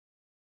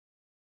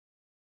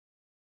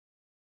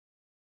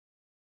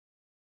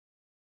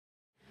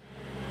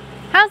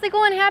how's it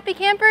going, happy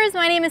campers?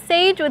 My name is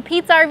Saige with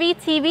Pete's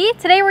RV TV.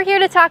 Today we're here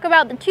to talk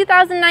about the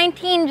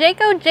 2019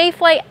 Jayco Jay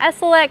Flight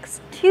SLX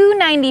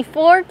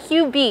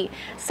 294QB.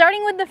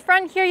 Starting with the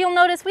front here, you'll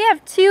notice we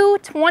have two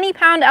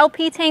 20-pound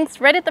LP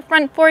tanks right at the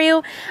front for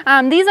you.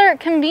 These are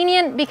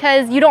convenient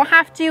because you don't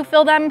have to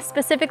fill them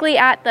specifically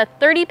at the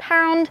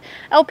 30-pound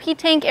LP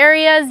tank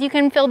areas. You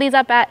can fill these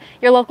up at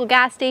your local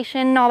gas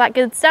station and all that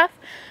good stuff.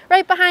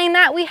 Right behind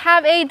that, we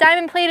have a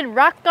diamond-plated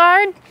rock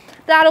guard.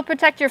 That'll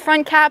protect your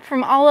front cap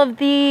from all of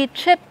the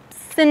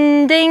chips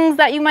and dings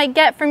that you might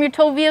get from your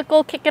tow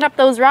vehicle kicking up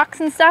those rocks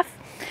and stuff.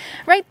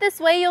 Right this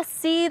way, you'll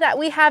see that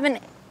we have an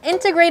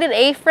integrated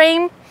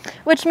A-frame,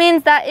 which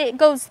means that it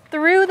goes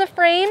through the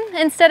frame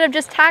instead of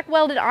just tack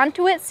welded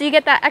onto it, so you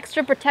get that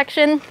extra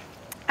protection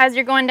as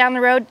you're going down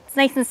the road. It's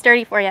nice and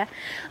sturdy for you.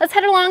 Let's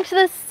head along to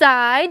the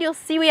side. You'll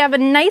see we have a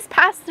nice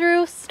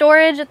pass-through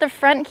storage at the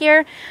front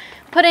here,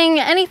 putting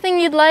anything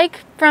you'd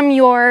like from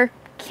your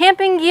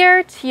camping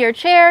gear to your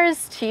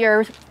chairs to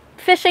your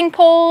fishing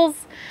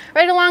poles.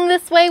 Right along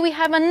this way, we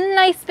have a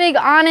nice big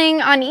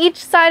awning. On each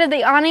side of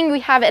the awning,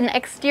 we have an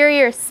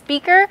exterior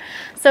speaker,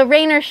 so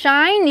rain or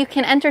shine, you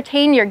can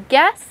entertain your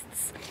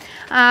guests.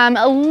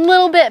 A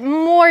little bit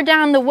more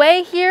down the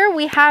way here,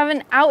 we have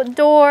an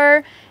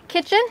outdoor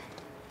kitchen.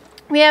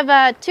 We have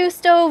a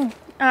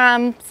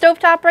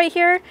stovetop right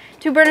here,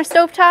 2-burner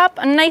stovetop,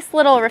 a nice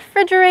little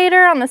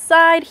refrigerator on the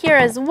side here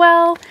as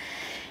well,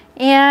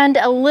 and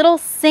a little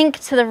sink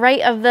to the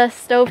right of the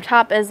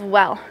stovetop as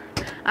well.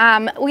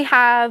 We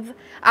have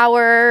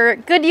our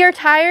Goodyear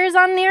tires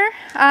on there.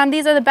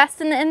 These are the best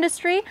in the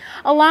industry.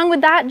 Along with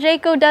that,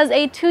 Jayco does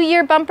a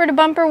 2-year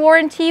bumper-to-bumper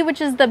warranty,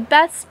 which is the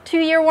best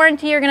 2-year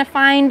warranty you're going to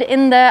find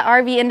in the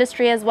RV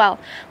industry as well.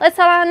 Let's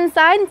head on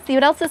inside and see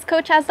what else this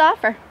coach has to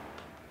offer.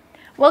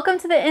 Welcome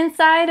to the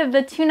inside of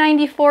the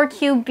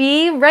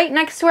 294QB. Right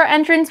next to our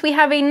entrance, we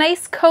have a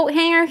nice coat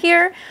hanger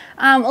here,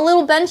 a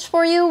little bench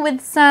for you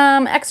with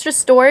some extra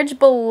storage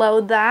below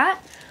that.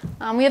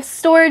 We have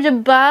storage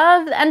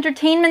above the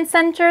entertainment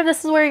center.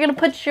 This is where you're going to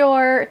put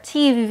your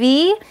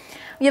TV.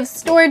 We have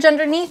storage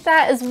underneath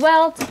that as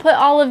well to put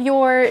all of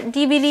your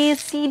DVDs,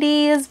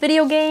 CDs,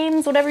 video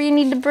games, whatever you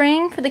need to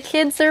bring for the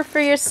kids or for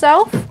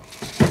yourself.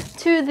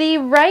 To the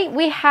right,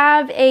 we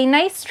have a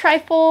nice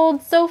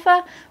trifold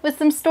sofa with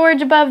some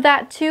storage above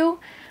that too.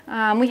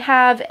 We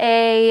have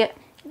a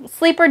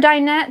sleeper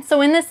dinette.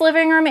 So in this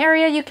living room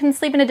area, you can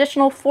sleep an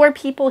additional 4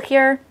 people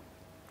here.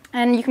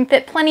 And you can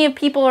fit plenty of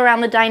people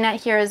around the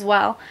dinette here as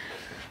well.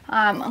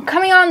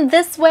 Coming on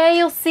this way,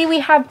 you'll see we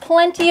have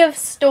plenty of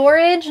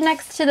storage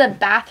next to the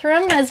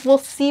bathroom, as we'll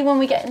see when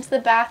we get into the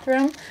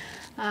bathroom.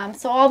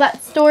 So all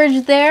that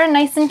storage there,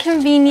 nice and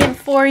convenient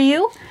for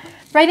you.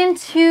 Right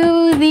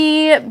into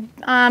the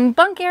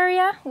bunk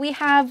area, we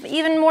have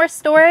even more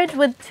storage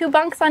with 2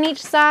 bunks on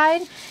each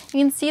side. You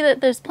can see that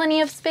there's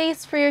plenty of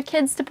space for your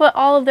kids to put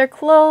all of their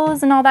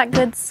clothes and all that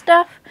good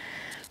stuff.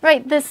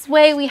 Right this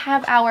way, we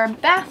have our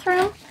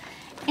bathroom.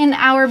 In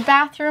our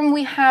bathroom,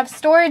 we have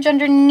storage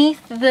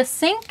underneath the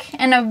sink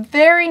and a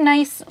very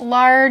nice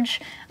large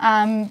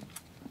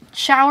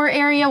shower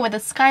area with a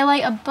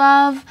skylight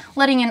above,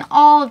 letting in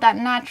all of that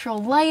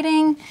natural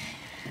lighting.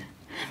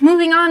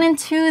 Moving on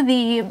into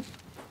the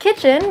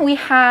kitchen, we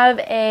have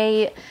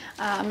a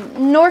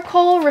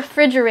Norcold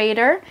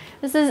refrigerator.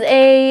 This is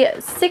a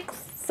 6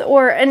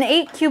 or an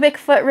 8 cubic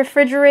foot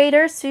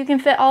refrigerator, so you can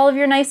fit all of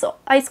your nice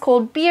ice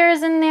cold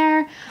beers in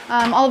there,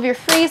 all of your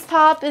freeze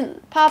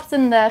pops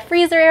in the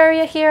freezer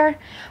area here.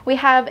 We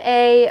have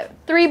a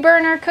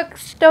 3-burner cook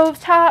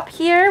stove top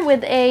here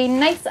with a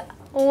nice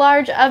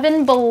large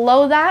oven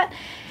below that.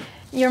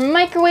 Your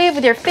microwave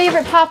with your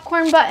favorite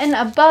popcorn button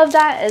above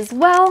that as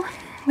well.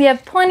 We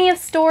have plenty of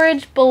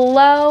storage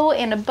below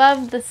and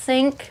above the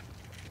sink.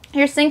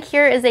 Your sink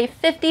here is a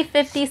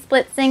 50-50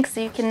 split sink,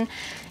 so you can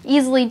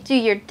easily do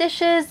your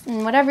dishes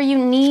and whatever you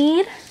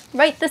need.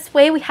 Right this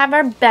way, we have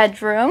our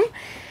bedroom.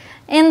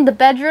 In the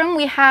bedroom,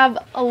 we have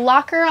a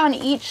locker on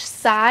each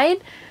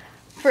side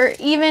for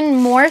even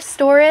more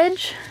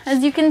storage.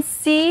 As you can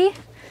see,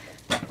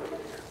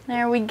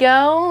 there we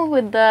go,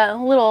 with the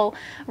little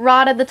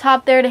rod at the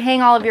top there to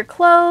hang all of your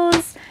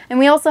clothes. And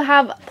we also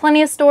have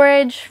plenty of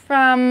storage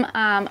from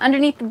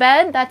underneath the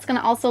bed. That's going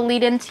to also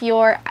lead into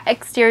your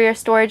exterior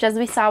storage, as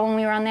we saw when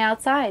we were on the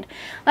outside.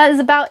 That is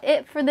about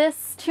it for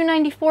this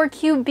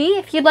 294QB.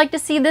 If you'd like to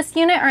see this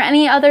unit or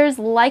any others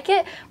like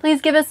it, please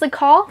give us a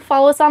call.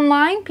 Follow us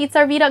online,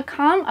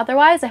 petesrv.com.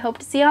 Otherwise, I hope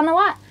to see you on the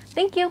lot.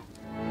 Thank you.